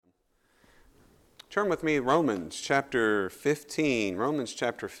Turn with me Romans chapter 15. Romans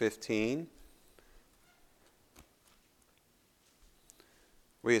chapter 15.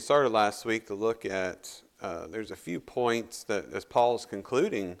 We had started last week to look at, there's a few points that as Paul's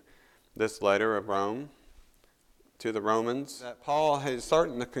concluding this letter of Rome to the Romans, that Paul is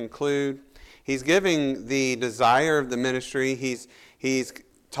starting to conclude. He's giving the desire of the ministry. He's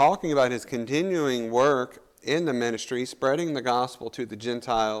talking about his continuing work in the ministry, spreading the gospel to the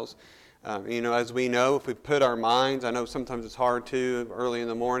Gentiles. As we know, if we put our minds, I know sometimes it's hard to early in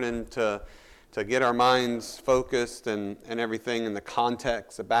the morning to get our minds focused and everything in the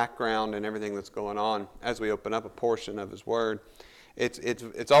context, the background, and everything that's going on as we open up a portion of His Word.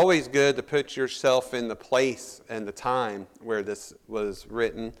 It's always good to put yourself in the place and the time where this was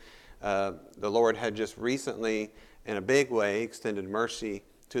written. The Lord had just recently, in a big way, extended mercy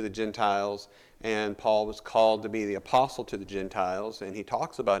to the Gentiles, and Paul was called to be the apostle to the Gentiles, and he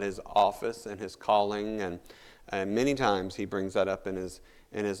talks about his office and his calling, and many times he brings that up in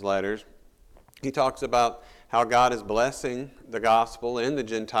his letters. He talks about how God is blessing the gospel in the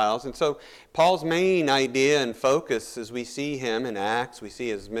Gentiles. And so Paul's main idea and focus as we see him in Acts, we see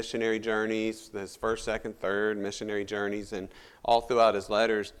his missionary journeys, his first, second, third missionary journeys, and all throughout his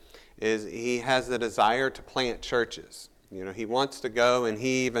letters, is he has the desire to plant churches. He wants to go, and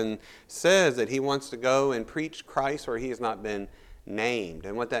he even says that he wants to go and preach Christ where he has not been named.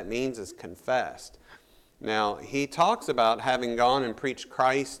 And what that means is confessed. Now, he talks about having gone and preached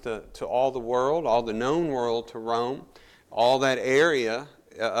Christ to all the world, all the known world to Rome, all that area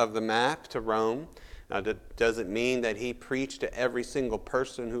of the map to Rome. Now, that doesn't mean that he preached to every single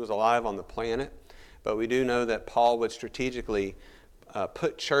person who was alive on the planet, but we do know that Paul would strategically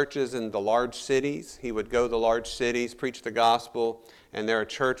put churches in the large cities. He would go to large cities, preach the gospel, and there a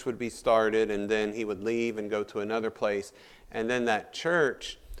church would be started, and then he would leave and go to another place. And then that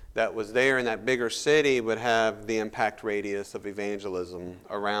church that was there in that bigger city would have the impact radius of evangelism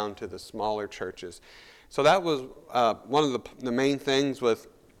around to the smaller churches. So that was one of the main things with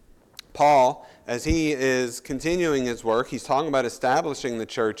Paul as he is continuing his work. He's talking about establishing the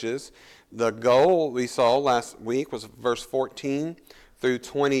churches. The goal we saw last week was verse 14 through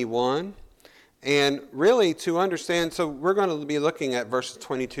 21. And really to understand, so we're going to be looking at verses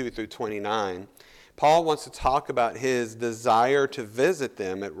 22 through 29. Paul wants to talk about his desire to visit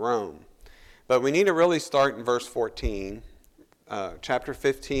them at Rome. But we need to really start in verse 14. Chapter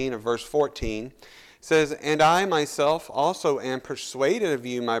 15 of verse 14 says, "And I myself also am persuaded of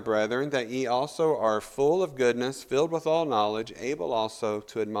you, my brethren, that ye also are full of goodness, filled with all knowledge, able also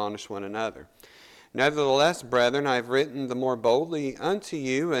to admonish one another. Nevertheless, brethren, I have written the more boldly unto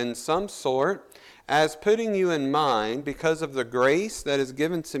you in some sort, as putting you in mind because of the grace that is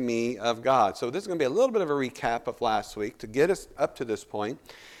given to me of God." So this is going to be a little bit of a recap of last week to get us up to this point.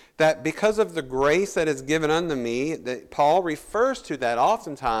 That because of the grace that is given unto me, that Paul refers to that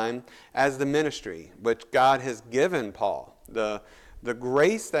oftentimes as the ministry, which God has given Paul. The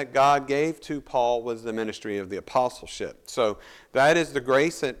grace that God gave to Paul was the ministry of the apostleship. So that is the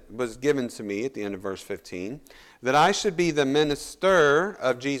grace that was given to me at the end of verse 15, that I should be the minister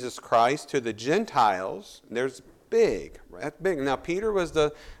of Jesus Christ to the Gentiles. There's big. That's big. Now, Peter was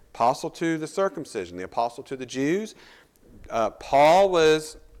the apostle to the circumcision, the apostle to the Jews. Paul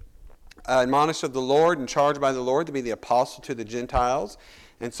was admonished of the Lord and charged by the Lord to be the apostle to the Gentiles.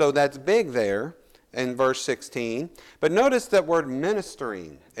 And so that's big there in verse 16. But notice that word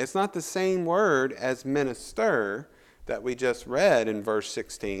ministering. It's not the same word as minister that we just read in verse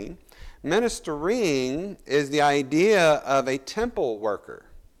 16. Ministering is the idea of a temple worker,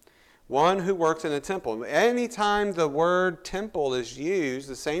 one who works in a temple. Anytime the word temple is used,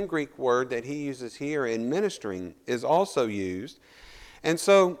 the same Greek word that he uses here in ministering is also used. And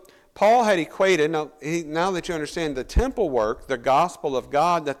so Paul had equated, now that you understand the temple work, the gospel of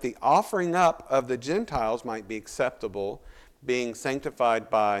God, that the offering up of the Gentiles might be acceptable, being sanctified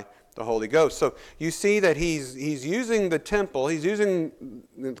by the Holy Ghost. So you see that he's using the temple, he's using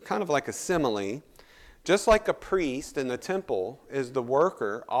kind of like a simile. Just like a priest in the temple is the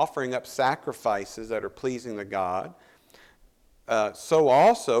worker offering up sacrifices that are pleasing to God, so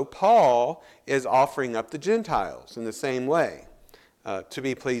also Paul is offering up the Gentiles in the same way. To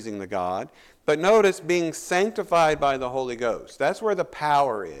be pleasing to God. But notice, being sanctified by the Holy Ghost. That's where the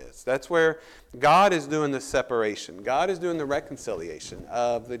power is. That's where God is doing the separation. God is doing the reconciliation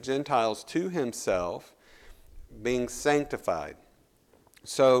of the Gentiles to himself, being sanctified.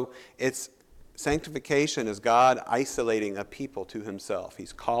 So it's sanctification is God isolating a people to himself.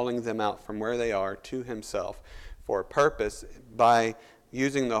 He's calling them out from where they are to himself for a purpose by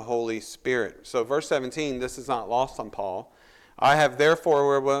using the Holy Spirit. So verse 17, this is not lost on Paul. I have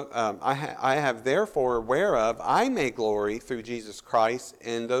therefore whereof I may glory through Jesus Christ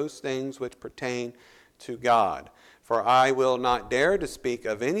in those things which pertain to God. For I will not dare to speak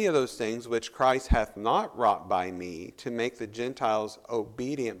of any of those things which Christ hath not wrought by me, to make the Gentiles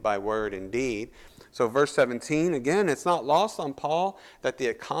obedient by word and deed. So verse 17, again, it's not lost on Paul that the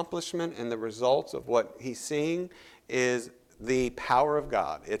accomplishment and the results of what he's seeing is the power of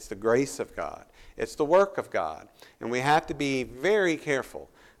God. It's the grace of God. It's the work of God. And we have to be very careful.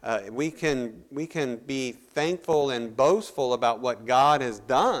 We can be thankful and boastful about what God has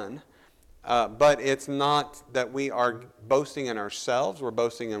done, but it's not that we are boasting in ourselves. We're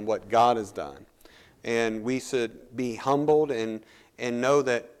boasting in what God has done. And we should be humbled and know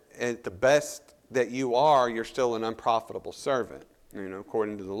that at the best that you are, you're still an unprofitable servant,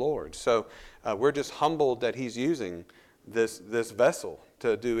 according to the Lord. So we're just humbled that he's using this vessel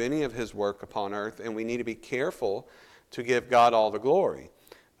to do any of his work upon earth, and we need to be careful to give God all the glory.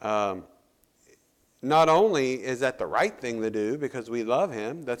 Not only is that the right thing to do because we love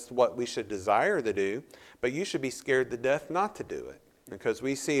him, that's what we should desire to do, but you should be scared to death not to do it. Because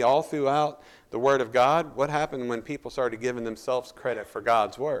we see all throughout the Word of God, what happened when people started giving themselves credit for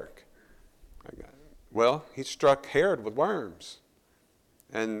God's work? Well, he struck Herod with worms,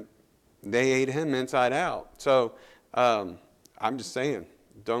 and they ate him inside out. So I'm just saying,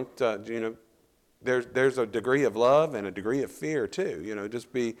 don't, there's a degree of love and a degree of fear too.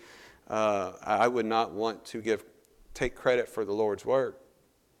 Just be, I would not want to take credit for the Lord's work.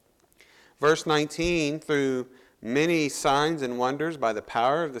 Verse 19, through many signs and wonders by the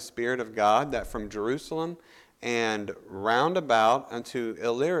power of the Spirit of God, that from Jerusalem and round about unto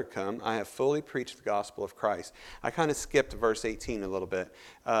Illyricum I have fully preached the gospel of Christ. I kind of skipped verse 18 a little bit.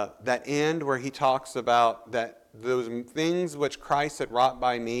 That end where he talks about that those things which Christ had wrought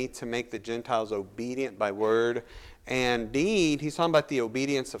by me to make the Gentiles obedient by word and deed, he's talking about the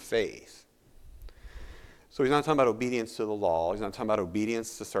obedience of faith. So he's not talking about obedience to the law. He's not talking about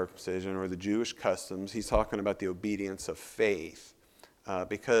obedience to circumcision or the Jewish customs. He's talking about the obedience of faith.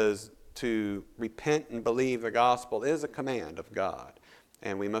 Because to repent and believe the gospel is a command of God.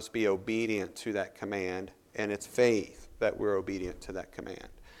 And we must be obedient to that command. And it's faith that we're obedient to that command.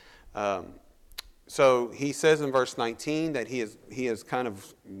 So he says in verse 19 that he has kind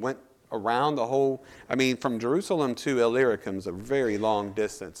of went around the whole, from Jerusalem to Illyricum is a very long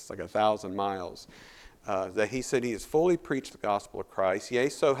distance. It's like 1,000 miles. That he said he has fully preached the gospel of Christ. Yea,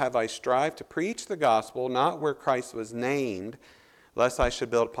 so have I strived to preach the gospel, not where Christ was named, lest I should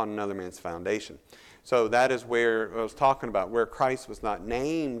build upon another man's foundation. So that is where I was talking about, where Christ was not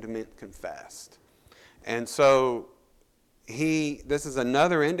named meant confessed. And so this is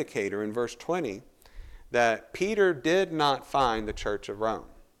another indicator in verse 20 that Peter did not find the church of Rome.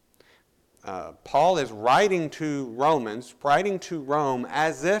 Paul is writing to Rome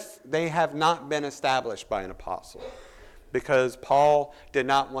as if they have not been established by an apostle, because Paul did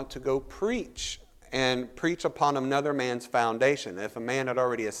not want to go preach upon another man's foundation. If a man had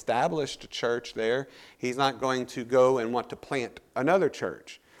already established a church there, he's not going to go and want to plant another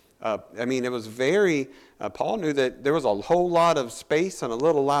church. It was Paul knew that there was a whole lot of space and a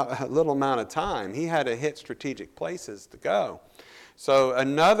little amount of time. He had to hit strategic places to go. So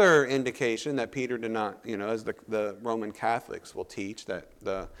another indication that Peter did not, as the Roman Catholics will teach, that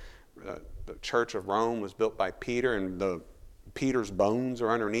the Church of Rome was built by Peter, and Peter's bones are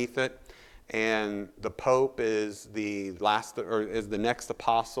underneath it, and the Pope is the next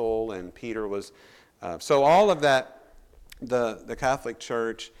apostle, and Peter was. So all of that, the Catholic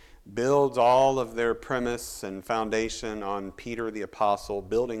Church builds all of their premise and foundation on Peter the apostle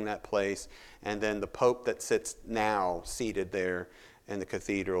building that place, and then the Pope that sits now seated there in the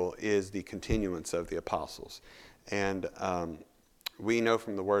cathedral is the continuance of the apostles. And we know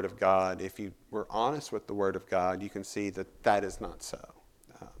from the Word of God, if you were honest with the Word of God, you can see that is not so.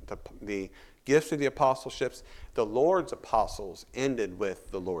 The gifts of the apostleships, the Lord's apostles ended with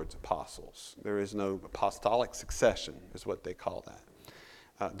the Lord's apostles. There is no apostolic succession, is what they call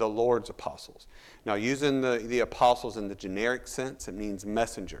that. The Lord's apostles. Now, using the apostles in the generic sense, it means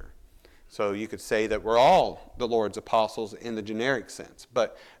messenger. So you could say that we're all the Lord's apostles in the generic sense.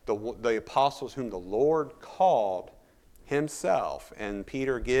 But the apostles whom the Lord called himself, and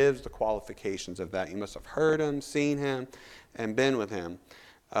Peter gives the qualifications of that. You must have heard him, seen him, and been with him.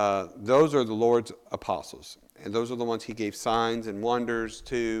 Those are the Lord's apostles. And those are the ones he gave signs and wonders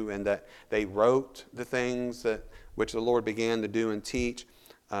to, and that they wrote the things which the Lord began to do and teach.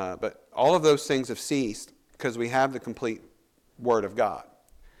 But all of those things have ceased because we have the complete Word of God.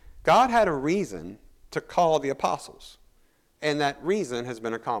 God had a reason to call the apostles, and that reason has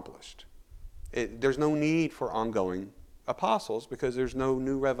been accomplished. There's no need for ongoing apostles because there's no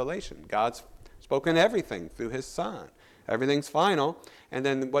new revelation. God's spoken everything through his Son. Everything's final. And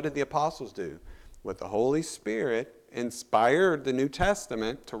then what did the apostles do? With the Holy Spirit, inspired the New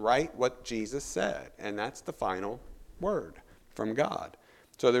Testament to write what Jesus said. And that's the final word from God.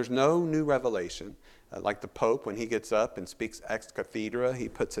 So there's no new revelation. Like the Pope, when he gets up and speaks ex cathedra, he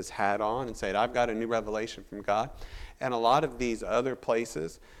puts his hat on and says, I've got a new revelation from God. And a lot of these other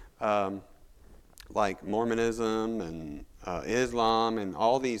places, like Mormonism and Islam and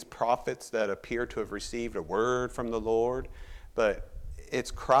all these prophets that appear to have received a word from the Lord, but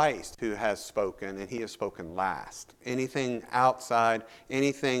it's Christ who has spoken, and he has spoken last. Anything outside,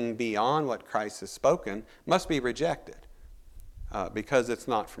 anything beyond what Christ has spoken must be rejected because it's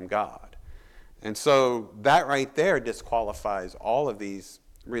not from God. And so that right there disqualifies all of these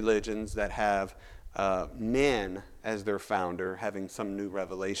religions that have men as their founder having some new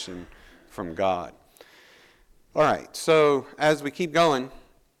revelation from God. All right, so as we keep going,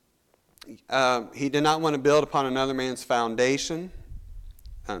 he did not want to build upon another man's foundation.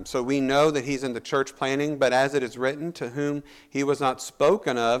 So we know that he's into church planting, but as it is written, to whom he was not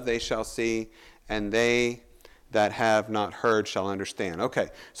spoken of, they shall see, and they that have not heard shall understand. Okay,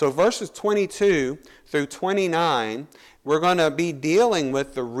 so verses 22 through 29, we're going to be dealing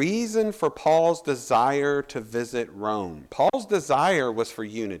with the reason for Paul's desire to visit Rome. Paul's desire was for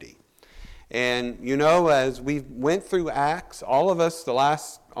unity. And you know, as we went through Acts, all of us the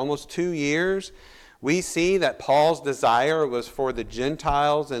last almost 2 years, we see that Paul's desire was for the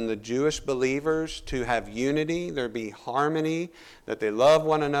Gentiles and the Jewish believers to have unity, there be harmony, that they love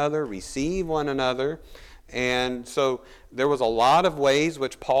one another, receive one another. And so there was a lot of ways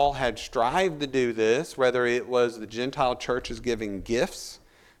which Paul had strived to do this, whether it was the Gentile churches giving gifts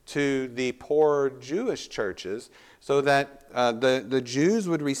to the poor Jewish churches so that the Jews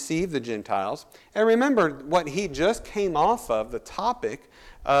would receive the Gentiles. And remember what he just came off of, the topic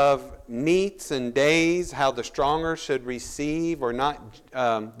of meats and days, how the stronger should receive or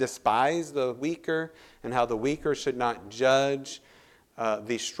not despise the weaker, and how the weaker should not judge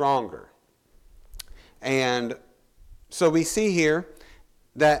the stronger. And so we see here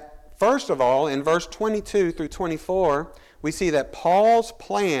that, first of all, in verse 22 through 24, we see that Paul's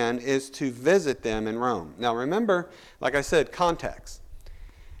plan is to visit them in Rome. Now remember, like I said, context.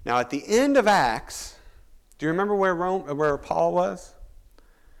 Now at the end of Acts, do you remember where Paul was?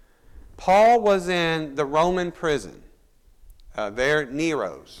 Paul was in the Roman prison, there at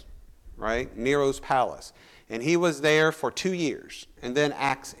Nero's, right? Nero's palace. And he was there for 2 years, and then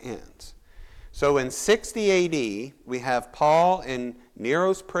Acts ends. So in 60 AD, we have Paul in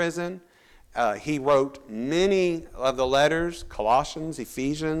Nero's prison. He wrote many of the letters, Colossians,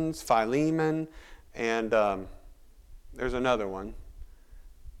 Ephesians, Philemon, and there's another one.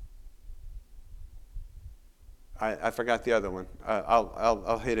 I forgot the other one.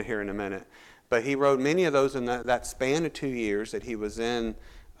 I'll hit it here in a minute. But he wrote many of those in that span of 2 years that he was in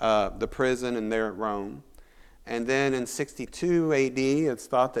the prison and there at Rome. And then in 62 AD, it's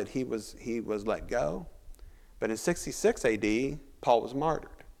thought that he was let go. But in 66 AD, Paul was martyred.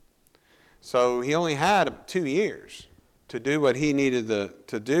 So he only had 2 years to do what he needed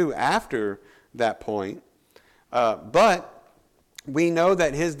to do after that point. But we know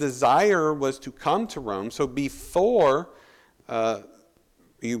that his desire was to come to Rome. So before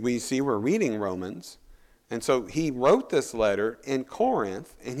we see we're reading Romans. And so he wrote this letter in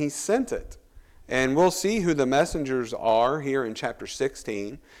Corinth, and he sent it. And we'll see who the messengers are here in chapter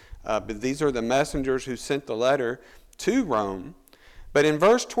 16. But these are the messengers who sent the letter to Rome. But in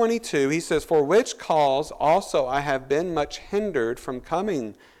verse 22, he says, "For which cause also I have been much hindered from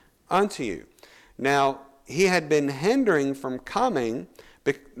coming unto you." Now, he had been hindering from coming,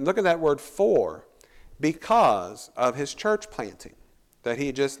 look at that word "for," because of his church planting that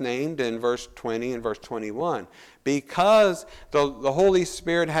he just named in verse 20 and verse 21. Because the Holy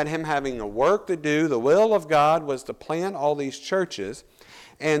Spirit had him having a work to do, the will of God was to plant all these churches.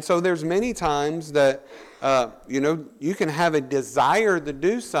 And so there's many times that, you can have a desire to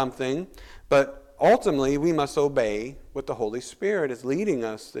do something, but ultimately we must obey what the Holy Spirit is leading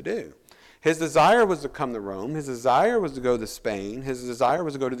us to do. His desire was to come to Rome. His desire was to go to Spain. His desire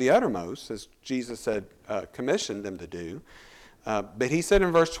was to go to the uttermost, as Jesus had commissioned them to do. But he said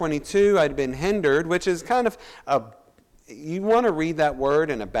in verse 22, I'd been hindered, which is kind of you want to read that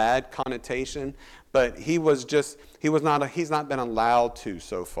word in a bad connotation, but he's not been allowed to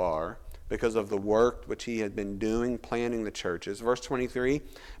so far because of the work which he had been doing, planting the churches. Verse 23,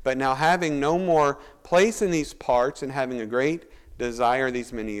 but now having no more place in these parts and having a great desire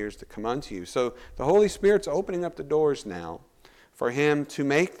these many years to come unto you. So the Holy Spirit's opening up the doors now for him to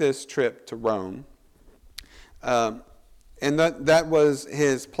make this trip to Rome. And that was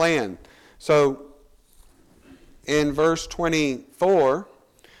his plan. So in verse 24,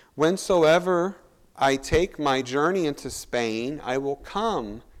 whensoever I take my journey into Spain, I will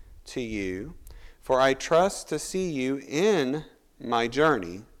come to you, for I trust to see you in my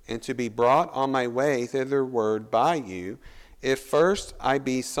journey, and to be brought on my way thitherward by you, if first I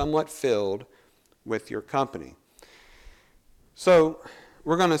be somewhat filled with your company. So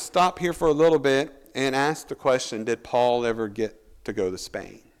we're going to stop here for a little bit and ask the question, did Paul ever get to go to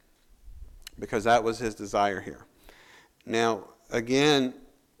Spain? Because that was his desire here. Now, again,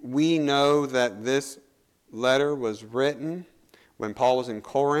 we know that this letter was written when Paul was in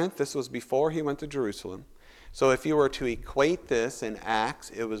Corinth. This was before he went to Jerusalem. So if you were to equate this in Acts,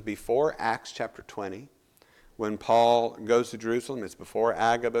 it was before Acts chapter 20. When Paul goes to Jerusalem, it's before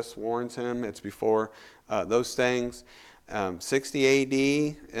Agabus warns him. It's before those things. 60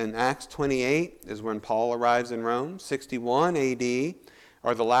 A.D. in Acts 28 is when Paul arrives in Rome. 61 A.D.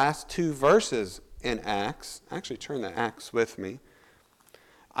 are the last two verses in Acts. Actually, turn to Acts with me.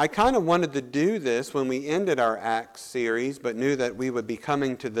 I kind of wanted to do this when we ended our Acts series, but knew that we would be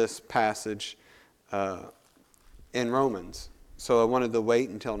coming to this passage in Romans. So I wanted to wait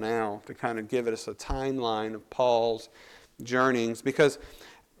until now to kind of give us a timeline of Paul's journeyings, because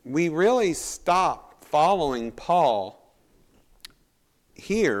we really stop following Paul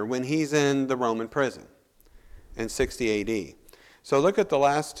here when he's in the Roman prison in 60 A.D. So look at the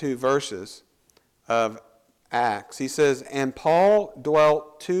last two verses of Acts. He says, and Paul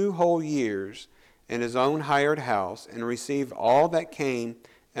dwelt 2 whole years in his own hired house, and received all that came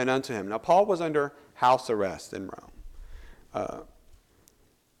and unto him. Now Paul was under house arrest in Rome.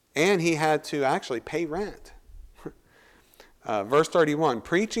 And he had to actually pay rent. Verse 31,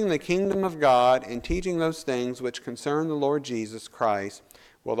 preaching the kingdom of God and teaching those things which concern the Lord Jesus Christ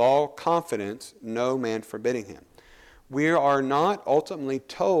with all confidence, no man forbidding him. We are not ultimately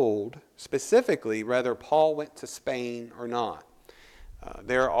told specifically whether Paul went to Spain or not.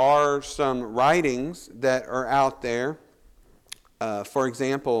 There are some writings that are out there. For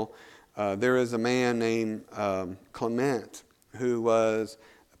example, there is a man named Clement who was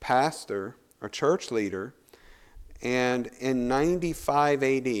a pastor or church leader, and in 95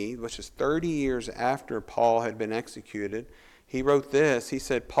 A.D., which is 30 years after Paul had been executed, he wrote this. He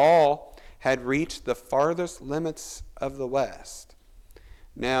said, Paul had reached the farthest limits of the West.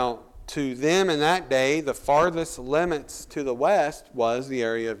 Now, to them in that day, the farthest limits to the West was the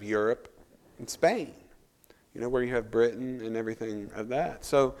area of Europe and Spain. You know, where you have Britain and everything of that.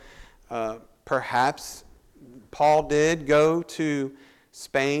 So perhaps Paul did go to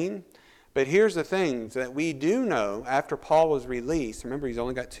Spain. But here's the thing that we do know after Paul was released. Remember, he's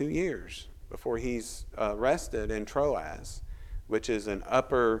only got 2 years before he's arrested in Troas, which is an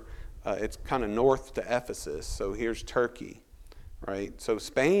upper, it's kind of north to Ephesus. So here's Turkey, right? So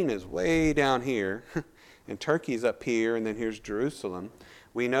Spain is way down here, and Turkey's up here, and then here's Jerusalem.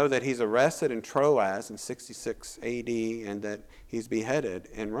 We know that he's arrested in Troas in 66 A.D. and that he's beheaded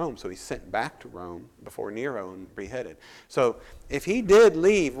in Rome. So he's sent back to Rome before Nero and beheaded. So if he did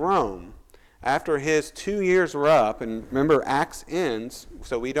leave Rome after his 2 years were up, and remember Acts ends,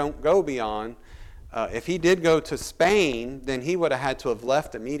 so we don't go beyond, if he did go to Spain, then he would have had to have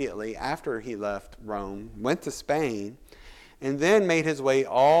left immediately after he left Rome, went to Spain, and then made his way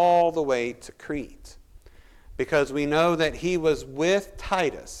all the way to Crete. Because we know that he was with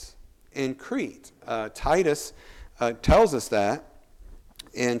Titus in Crete. Titus tells us that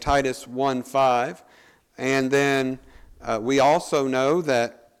in Titus 1:5. And then we also know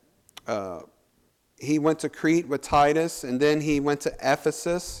that he went to Crete with Titus, and then he went to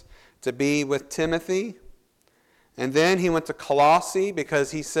Ephesus to be with Timothy. And then he went to Colossae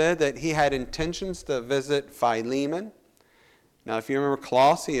because he said that he had intentions to visit Philemon. Now, if you remember,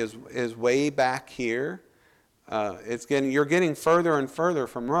 Colossae is way back here. You're getting further and further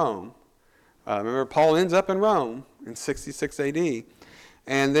from Rome. Remember, Paul ends up in Rome in 66 A.D.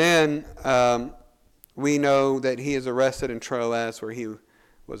 And then we know that he is arrested in Troas, where he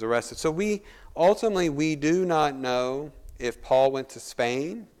was arrested. So we do not know if Paul went to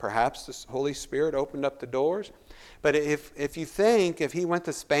Spain. Perhaps the Holy Spirit opened up the doors. But if you think if he went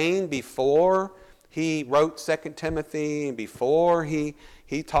to Spain before he wrote 2 Timothy, and before he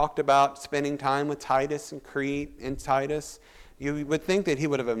talked about spending time with Titus and Crete and Titus, you would think that he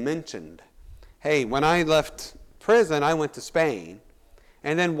would have mentioned, hey, when I left prison, I went to Spain.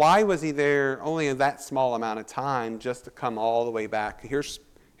 And then why was he there only in that small amount of time just to come all the way back? Here's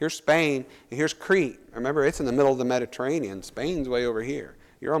Spain, and here's Crete. Remember, it's in the middle of the Mediterranean. Spain's way over here.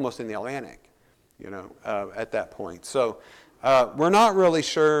 You're almost in the Atlantic, at that point. So we're not really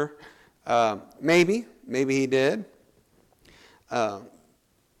sure. Maybe he did.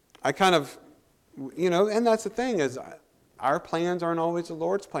 I kind of, and that's the thing is our plans aren't always the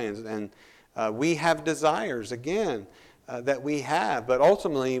Lord's plans. And we have desires, again, that we have. But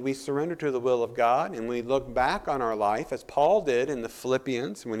ultimately, we surrender to the will of God, and we look back on our life, as Paul did in the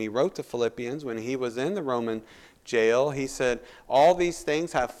Philippians, when he wrote the Philippians, when he was in the Roman jail. He said, all these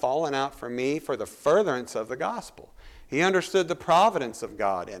things have fallen out for me for the furtherance of the gospel. He understood the providence of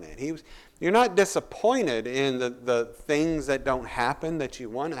God in it. You're not disappointed in the things that don't happen that you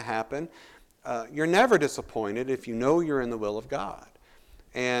want to happen. You're never disappointed if you know you're in the will of God.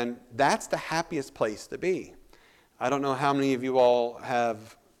 And that's the happiest place to be. I don't know how many of you all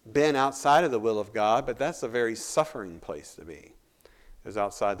have been outside of the will of God, but that's a very suffering place to be, is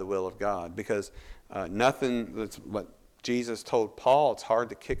outside the will of God. Because that's what Jesus told Paul, it's hard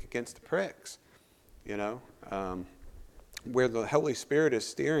to kick against the pricks. Where the Holy Spirit is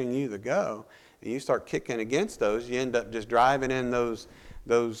steering you to go, and you start kicking against those, you end up just driving in those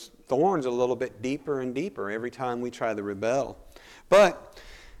thorns a little bit deeper and deeper every time we try to rebel. But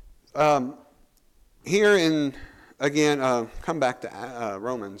here come back to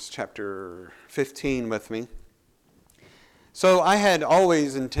Romans chapter 15 with me. So I had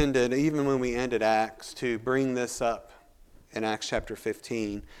always intended, even when we ended Acts, to bring this up in Acts chapter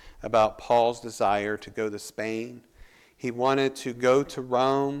 15 about Paul's desire to go to Spain. He wanted to go to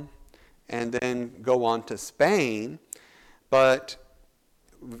Rome and then go on to Spain. But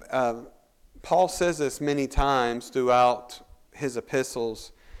Paul says this many times throughout his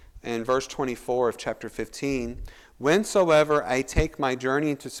epistles. In verse 24 of chapter 15, whensoever I take my journey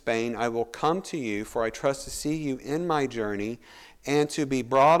into Spain, I will come to you, for I trust to see you in my journey, and to be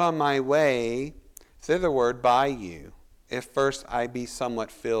brought on my way thitherward by you, if first I be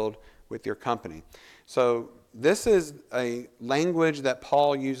somewhat filled with your company. So this is a language that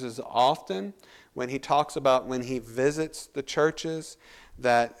Paul uses often when he talks about when he visits the churches,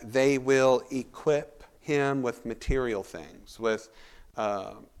 that they will equip him with material things, with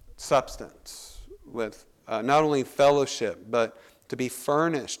substance, with not only fellowship, but to be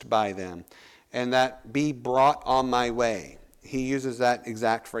furnished by them, and that be brought on my way. He uses that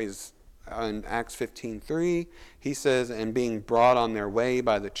exact phrase in Acts 15:3. He says, and being brought on their way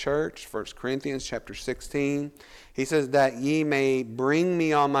by the church, 1 Corinthians chapter 16. He says, that ye may bring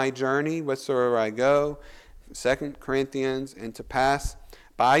me on my journey whithersoever I go, 2 Corinthians, and to pass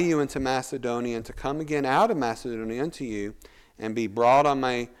by you into Macedonia, and to come again out of Macedonia unto you, and be brought on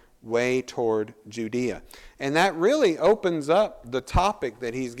my way toward Judea. And that really opens up the topic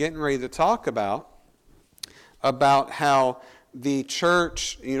that he's getting ready to talk about how the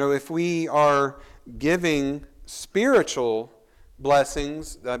church, if we are giving spiritual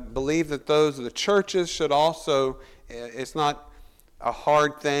blessings, I believe that those of the churches should also, it's not a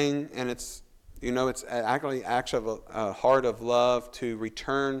hard thing, and it's actually a heart of love to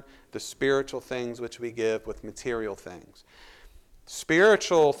return the spiritual things which we give with material things.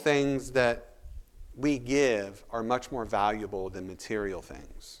 Spiritual things that we give are much more valuable than material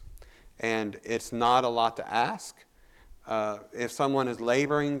things. And it's not a lot to ask. If someone is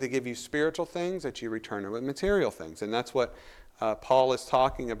laboring to give you spiritual things, that you return it with material things. And that's what Paul is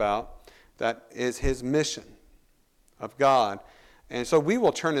talking about. That is his mission of God. And so we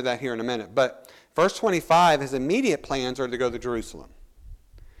will turn to that here in a minute. But verse 25, his immediate plans are to go to Jerusalem.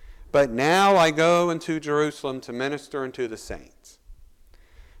 But now I go into Jerusalem to minister unto the saints.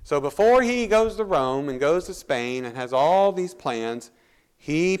 So before he goes to Rome and goes to Spain and has all these plans,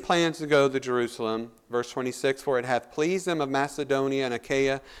 he plans to go to Jerusalem. Verse 26, for it hath pleased them of Macedonia and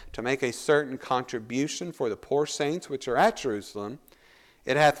Achaia to make a certain contribution for the poor saints which are at Jerusalem.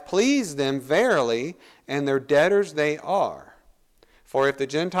 It hath pleased them verily, and their debtors they are. For if the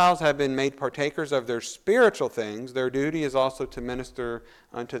Gentiles have been made partakers of their spiritual things, their duty is also to minister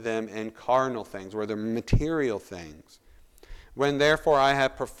unto them in carnal things, or the material things. When therefore I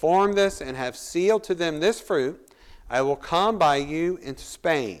have performed this and have sealed to them this fruit, I will come by you into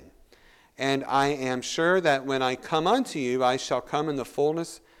Spain. And I am sure that when I come unto you, I shall come in the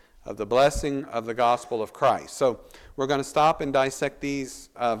fullness of the blessing of the gospel of Christ. So we're going to stop and dissect these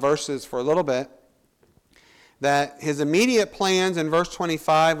verses for a little bit. That his immediate plans in verse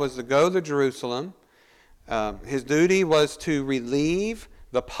 25 was to go to Jerusalem. His duty was to relieve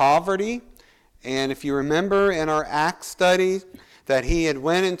the poverty. And if you remember in our Acts study that he had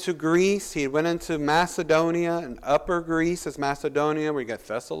went into Greece, he went into Macedonia, and Upper Greece is Macedonia, where you got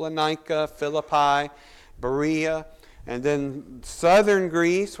Thessalonica, Philippi, Berea, and then southern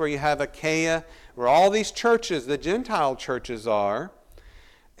Greece, where you have Achaia, where all these churches, the Gentile churches are.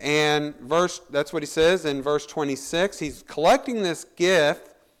 And that's what he says in verse 26. He's collecting this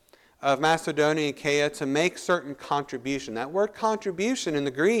gift of Macedonia and Achaia to make certain contribution. That word contribution in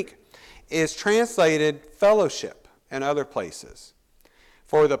the Greek is translated fellowship in other places.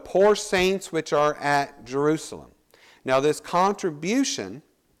 For the poor saints which are at Jerusalem. Now this contribution,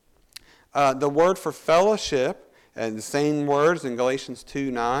 the word for fellowship, and the same words in Galatians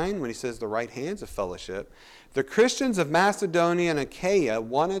 2:9 when he says the right hands of fellowship, the Christians of Macedonia and Achaia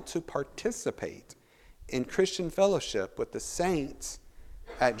wanted to participate in Christian fellowship with the saints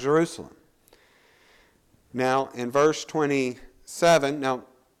at Jerusalem. Now, in verse 27,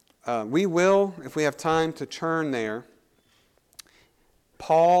 we will, if we have time to turn there,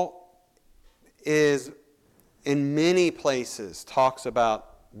 Paul is, in many places, talks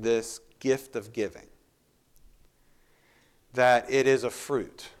about this gift of giving, that it is a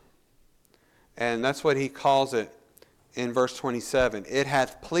fruit. And that's what he calls it in verse 27. It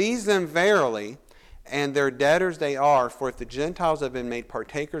hath pleased them verily, and their debtors they are, for if the Gentiles have been made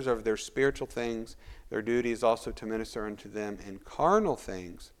partakers of their spiritual things, their duty is also to minister unto them in carnal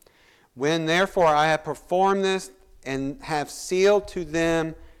things. When therefore I have performed this, and have sealed to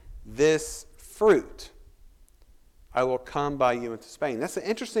them this fruit, I will come by you into Spain. That's an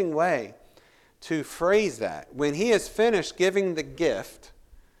interesting way to phrase that. When he has finished giving the gift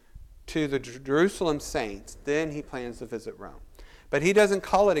to the Jerusalem saints, then he plans to visit Rome. But he doesn't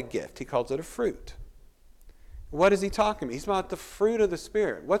call it a gift. He calls it a fruit. What is he talking about? He's about the fruit of the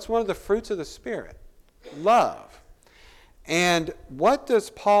Spirit. What's one of the fruits of the Spirit? Love. And what does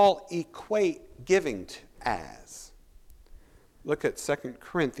Paul equate giving as? Look at 2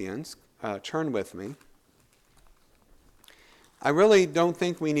 Corinthians. Turn with me. I really don't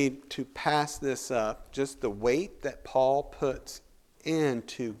think we need to pass this up, just the weight that Paul puts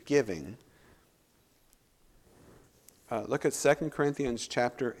into giving. Look at 2 Corinthians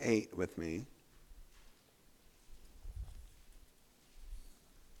chapter 8 with me.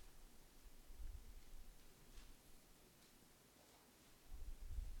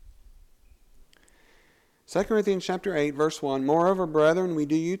 Second Corinthians chapter 8, verse 1, Moreover, brethren, we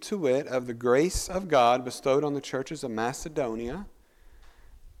do you to wit of the grace of God bestowed on the churches of Macedonia.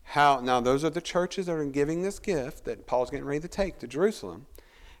 Now those are the churches that are giving this gift that Paul's getting ready to take to Jerusalem.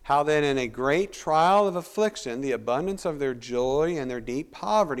 How that in a great trial of affliction, the abundance of their joy and their deep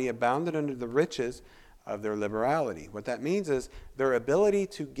poverty abounded under the riches of their liberality. What that means is their ability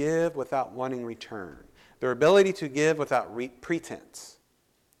to give without wanting return. Their ability to give without pretense,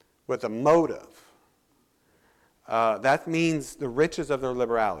 with a motive. That means the riches of their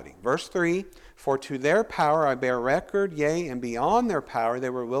liberality. Verse 3, For to their power I bear record, yea, and beyond their power they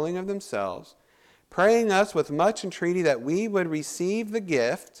were willing of themselves, praying us with much entreaty that we would receive the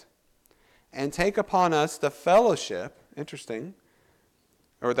gift and take upon us the fellowship, interesting,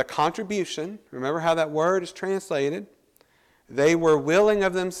 or the contribution. Remember how that word is translated? They were willing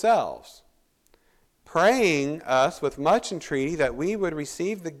of themselves, praying us with much entreaty that we would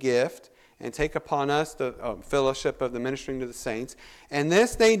receive the gift and take upon us the fellowship of the ministering to the saints. And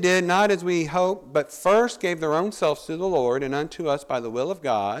this they did not as we hoped, but first gave their own selves to the Lord and unto us by the will of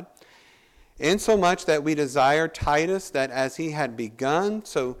God, insomuch that we desire Titus that as he had begun,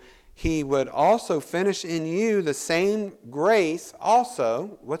 so he would also finish in you the same grace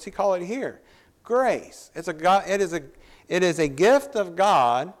also. What's he call it here? Grace. It is a gift of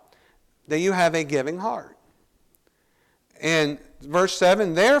God that you have a giving heart. And verse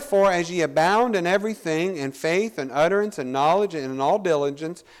 7, Therefore, as ye abound in everything, in faith and utterance and knowledge and in all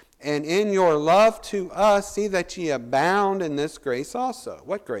diligence, and in your love to us, see that ye abound in this grace also.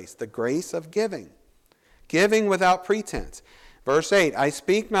 What grace? The grace of giving. Giving without pretense. Verse 8, I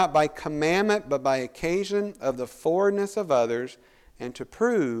speak not by commandment, but by occasion of the forwardness of others, and to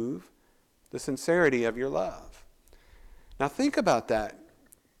prove the sincerity of your love. Now think about that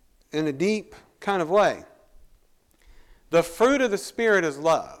in a deep kind of way. The fruit of the Spirit is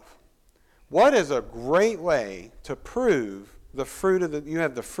love. What is a great way to prove you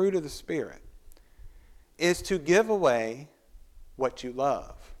have the fruit of the Spirit? Is to give away what you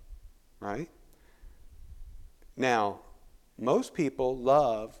love, right? Now, most people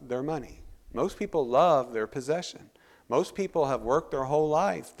love their money. Most people love their possession. Most people have worked their whole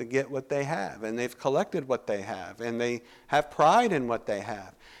life to get what they have, and they've collected what they have, and they have pride in what they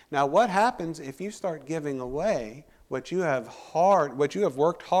have. Now, what happens if you start giving away what you have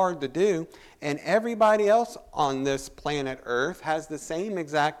worked hard to do, and everybody else on this planet Earth has the same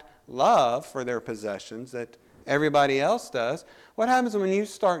exact love for their possessions that everybody else does? What happens when you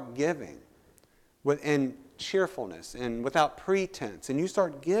start giving in cheerfulness and without pretense, and you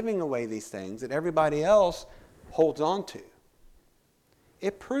start giving away these things that everybody else holds on to?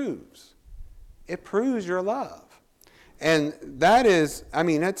 It proves your love. And that is,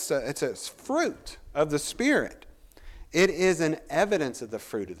 it's a fruit of the Spirit. It is an evidence of the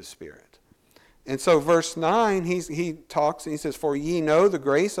fruit of the Spirit. And so verse 9, he talks and he says, "For ye know the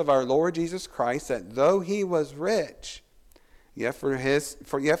grace of our Lord Jesus Christ, that though he was rich, yet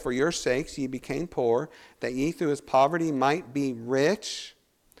for your sakes ye became poor, that ye through his poverty might be rich."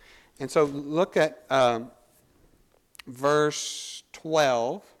 And so look at verse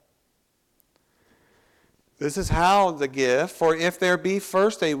 12. This is how the gift, "For if there be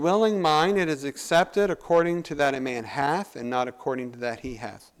first a willing mind, it is accepted according to that a man hath, and not according to that he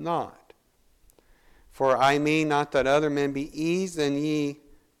hath not. For I mean not that other men be eased and ye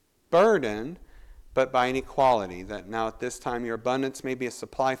burdened, but by an equality, that now at this time your abundance may be a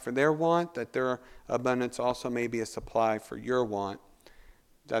supply for their want, that their abundance also may be a supply for your want,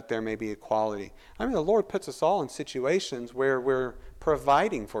 that there may be equality." The Lord puts us all in situations where we're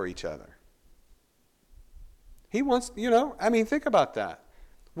providing for each other. He wants, think about that.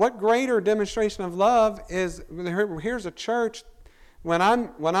 What greater demonstration of love is, here's a church, when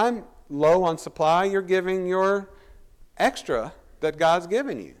I'm low on supply, you're giving your extra that God's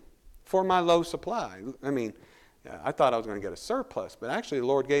given you for my low supply. I thought I was going to get a surplus, but actually the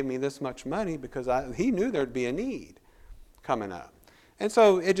Lord gave me this much money because He knew there'd be a need coming up. And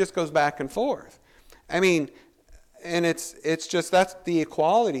so it just goes back and forth. And it's just, that's the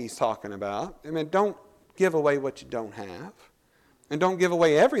equality He's talking about. Don't give away what you don't have. And don't give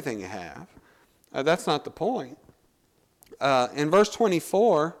away everything you have. That's not the point. In verse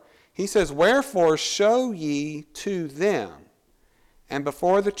 24, he says, "Wherefore show ye to them, and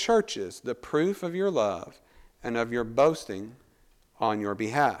before the churches, the proof of your love and of your boasting on your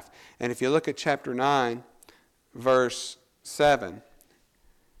behalf." And if you look at chapter 9, verse 7,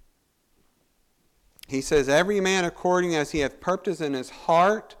 he says, "Every man according as he hath purposed in his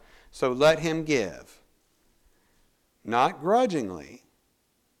heart, so let him give. Not grudgingly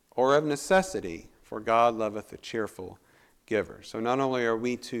or of necessity, for God loveth a cheerful giver." So not only are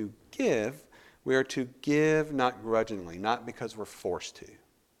we to give, we are to give not grudgingly, not because we're forced to.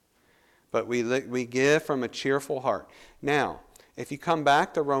 But we give from a cheerful heart. Now, if you come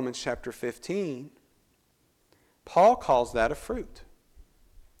back to Romans chapter 15, Paul calls that a fruit.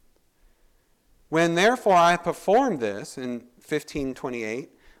 "When therefore I have performed this," in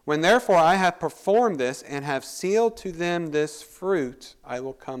 15:28, "when therefore I have performed this and have sealed to them this fruit, I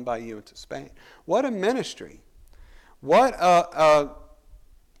will come by you into Spain." What a ministry. What a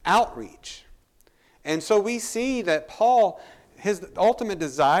outreach. And so we see that Paul, his ultimate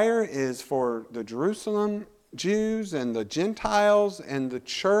desire is for the Jerusalem Jews and the Gentiles and the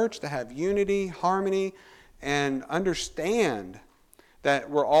church to have unity, harmony, and understand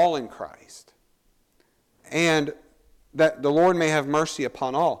that we're all in Christ. And that the Lord may have mercy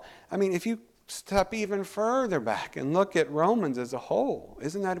upon all. If you step even further back and look at Romans as a whole,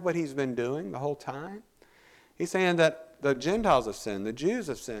 isn't that what he's been doing the whole time? He's saying that the Gentiles have sinned, the Jews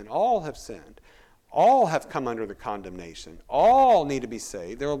have sinned, all have sinned. All have come under the condemnation. All need to be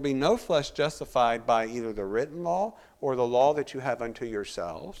saved. There will be no flesh justified by either the written law or the law that you have unto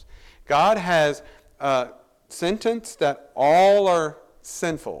yourselves. God has sentenced that all are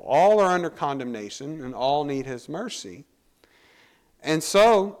sinful, all are under condemnation, and all need His mercy. And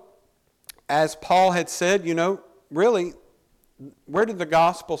so, as Paul had said, really, where did the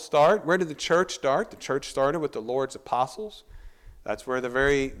gospel start? Where did the church start? The church started with the Lord's apostles. Those were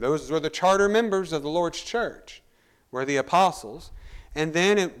the charter members of the Lord's church, were the apostles. And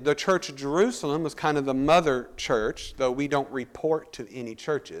then the church of Jerusalem was kind of the mother church, though we don't report to any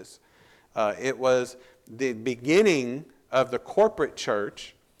churches. It was the beginning of the corporate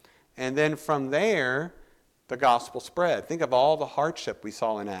church, and then from there, the gospel spread. Think of all the hardship we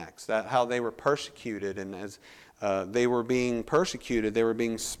saw in Acts, how they were persecuted, and as they were being persecuted, they were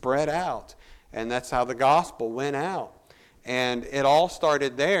being spread out, and that's how the gospel went out. And it all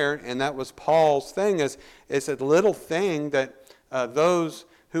started there, and that was Paul's thing. It's a little thing that those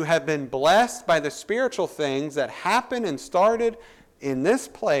who have been blessed by the spiritual things that happened and started in this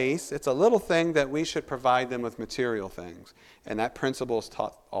place, it's a little thing that we should provide them with material things. And that principle is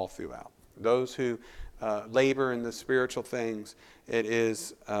taught all throughout. Those who labor in the spiritual things, it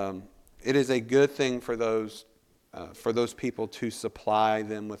is a good thing for those people to supply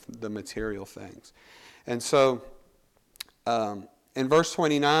them with the material things. And so, in verse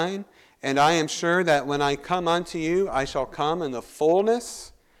 29, "And I am sure that when I come unto you, I shall come in the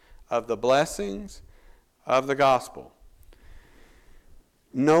fullness of the blessings of the gospel."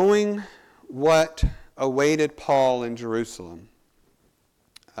 Knowing what awaited Paul in Jerusalem,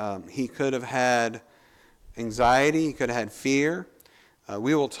 he could have had anxiety, he could have had fear.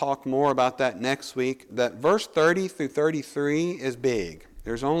 We will talk more about that next week. That verse 30 through 33 is big.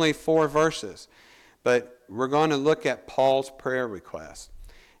 There's only 4 verses. But we're going to look at Paul's prayer request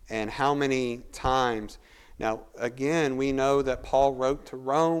and how many times. Now, again, we know that Paul wrote to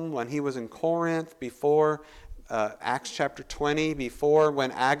Rome when he was in Corinth before Acts chapter 20, before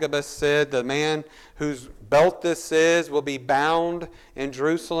when Agabus said, the man whose belt this is will be bound in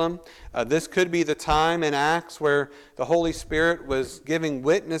Jerusalem. This could be the time in Acts where the Holy Spirit was giving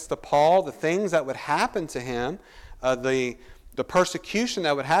witness to Paul, the things that would happen to him, the persecution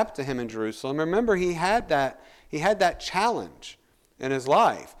that would happen to him in Jerusalem. Remember, he had that challenge in his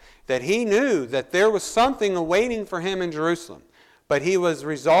life, that he knew that there was something awaiting for him in Jerusalem, but he was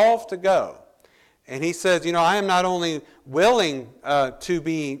resolved to go. And he says, I am not only willing to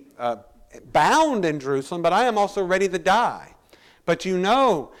be bound in Jerusalem, but I am also ready to die. But you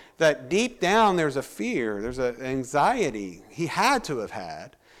know that deep down there's a fear, there's an anxiety he had to have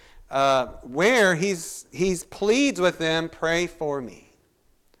had, where he's pleads with them, pray for me.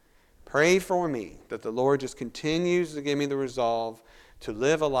 Pray for me, that the Lord just continues to give me the resolve to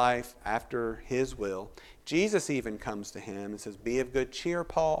live a life after His will. Jesus even comes to him and says, be of good cheer,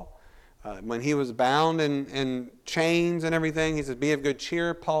 Paul. When he was bound in chains and everything, he says, be of good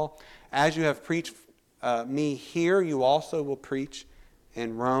cheer, Paul. As you have preached me here, you also will preach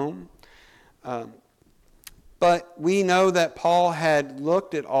in Rome. But we know that Paul had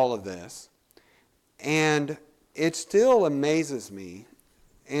looked at all of this, and it still amazes me,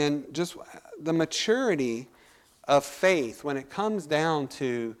 and just the maturity of faith when it comes down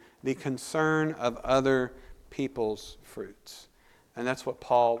to the concern of other people's fruits. And that's what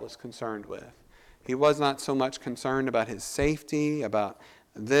Paul was concerned with. He was not so much concerned about his safety, about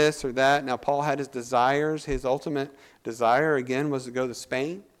this or that. Now, Paul had his desires. His ultimate desire, again, was to go to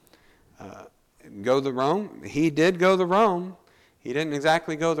Spain, go to Rome. He did go to Rome. He didn't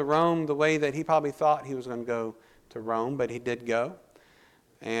exactly go to Rome the way that he probably thought he was going to go to Rome, but he did go.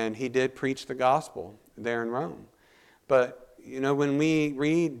 And he did preach the gospel there in Rome. But, when we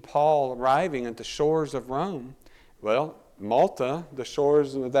read Paul arriving at the shores of Rome, well, Malta, the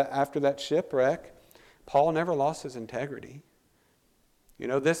shores of that, after that shipwreck, Paul never lost his integrity.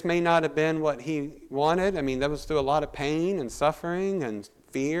 This may not have been what he wanted. That was through a lot of pain and suffering and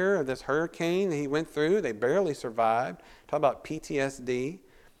fear of this hurricane that he went through. They barely survived. Talk about PTSD.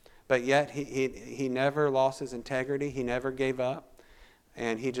 But yet he never lost his integrity. He never gave up.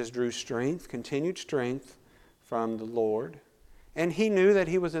 And he just drew strength, continued strength from the Lord. And he knew that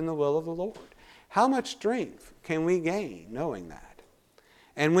he was in the will of the Lord. How much strength can we gain knowing that?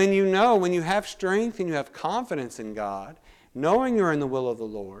 And when you have strength and you have confidence in God, knowing you're in the will of the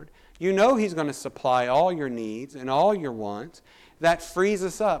Lord, you know He's going to supply all your needs and all your wants, that frees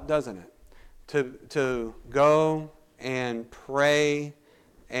us up, doesn't it? To go and pray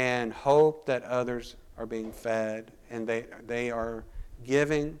and hope that others are being fed and they are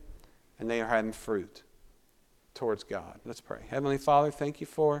giving and they are having fruit towards God. Let's pray. Heavenly Father, thank you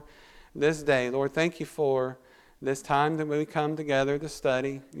for this day. Lord, thank you for this time that we come together to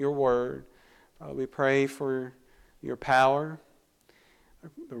study your word. We pray for your power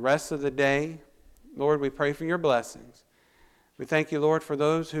the rest of the day. Lord, we pray for your blessings. We thank you, Lord, for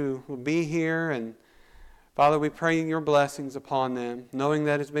those who will be here. And Father, we pray your blessings upon them, knowing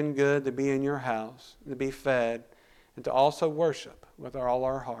that it's been good to be in your house, to be fed, and to also worship with all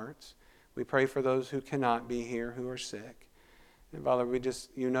our hearts. We pray for those who cannot be here, who are sick. And Father,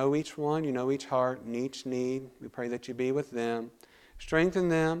 you know each one, you know each heart and each need. We pray that you be with them, strengthen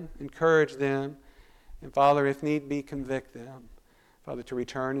them, encourage them, and Father, if need be, convict them, Father, to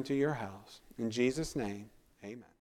return into your house. In Jesus' name, amen.